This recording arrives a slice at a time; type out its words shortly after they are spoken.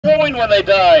going when they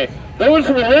die. Those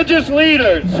religious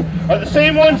leaders are the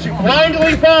same ones you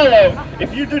blindly follow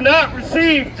if you do not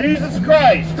receive Jesus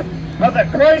Christ. How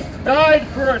that Christ died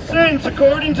for our sins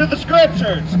according to the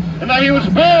Scriptures, and that he was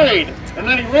buried, and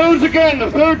that he rose again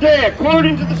the third day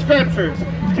according to the Scriptures.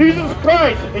 Jesus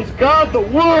Christ is God the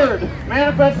Word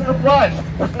manifest in the flesh.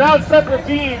 It's not a separate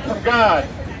being from God.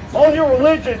 All your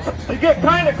religions, they get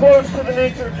kind of close to the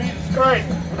nature of Jesus Christ,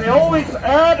 but they always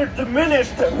add or diminish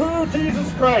to who Jesus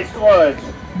Christ was.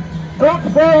 Don't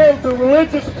follow the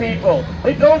religious people.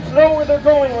 They don't know where they're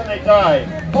going when they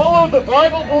die. Follow the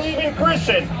Bible-believing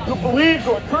Christian who believes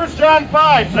what 1 John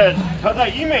 5 says, how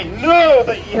that ye may know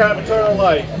that ye have eternal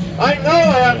life. I know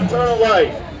I have eternal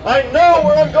life. I know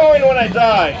where I'm going when I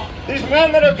die. These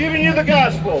men that are giving you the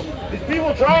gospel, these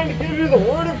people trying to give you the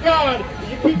word of God,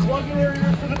 you keep plugging your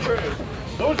ears to the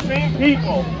truth. Those same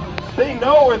people, they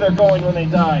know where they're going when they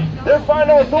die. Their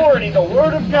final authority, the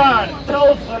word of God,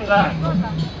 tells them that.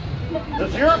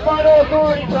 Does your final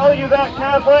authority tell you that,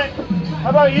 Catholic?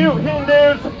 How about you,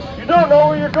 Hindus? You don't know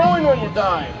where you're going when you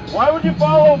die. Why would you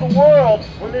follow the world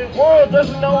when the world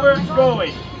doesn't know where it's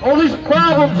going? All these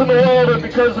problems in the world are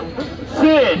because of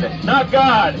sin, not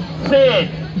God. Sin.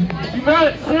 If you're mad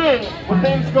at sin when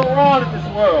things go wrong in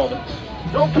this world,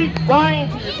 don't keep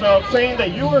lying to yourself saying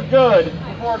that you are good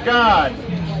before God.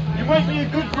 You might be a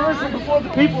good person before the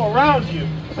people around you,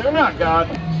 but they're not God.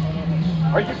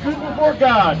 Are you good before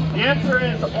God? The answer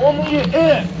is only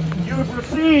if you have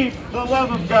received the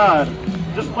love of God.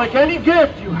 Just like any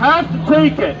gift, you have to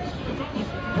take it.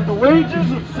 For the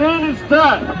wages of sin is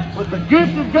death, but the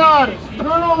gift of God is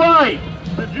eternal life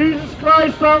through Jesus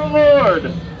Christ our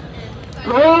Lord.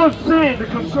 For all have sinned to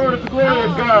come short of the glory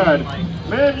of God.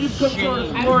 Man, you've come short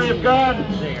of the glory of God.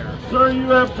 Sir, you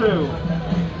have too.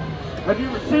 Have you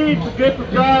received the gift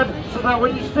of God so that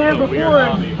when you stand before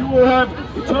him, you will have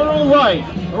eternal life?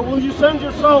 Or will you send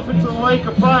yourself into the lake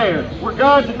of fire where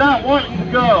God did not want you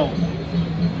to go?